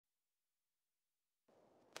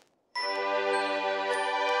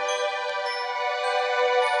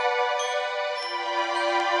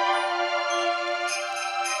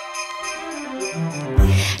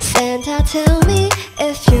tell me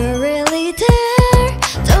if you're really there.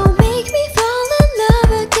 Don't make me fall in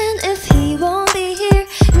love again if he won't be here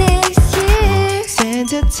next year.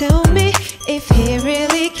 Santa, tell me if he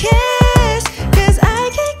really cares, 'cause I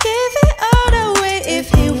can't give it all away if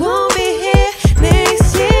he won't be here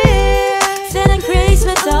next year. Santa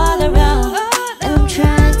Christmas all around, And I'm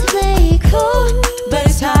trying to play it cool, but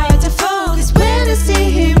it's hard to focus when I see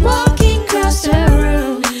him walking across the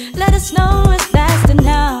room. let us know it's lasting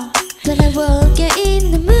now. then I will get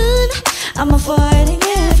in the mood. I'm avoiding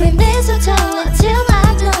Every mistletoe until I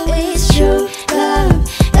know it's true love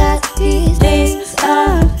that he thinks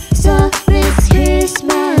of. So this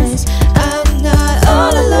Christmas I'm not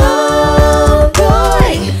all alone,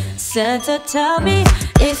 boy. Santa, tell me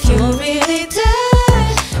if You're you're really there.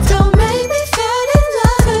 Don't make me fall in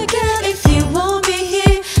love again if you won't be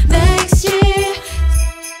here next year.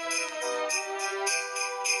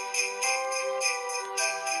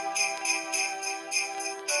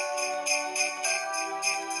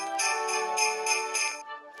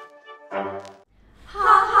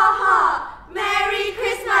 Ha ha ha! Merry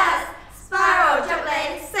Christmas! Spiral 祝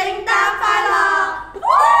你聖誕快樂！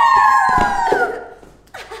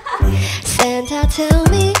 Santa, tell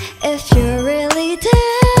me if you're really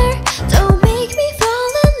there. Don't make me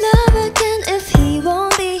fall in love again if he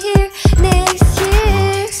won't be here next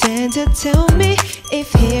year. Santa, tell me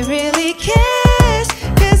if he really cares.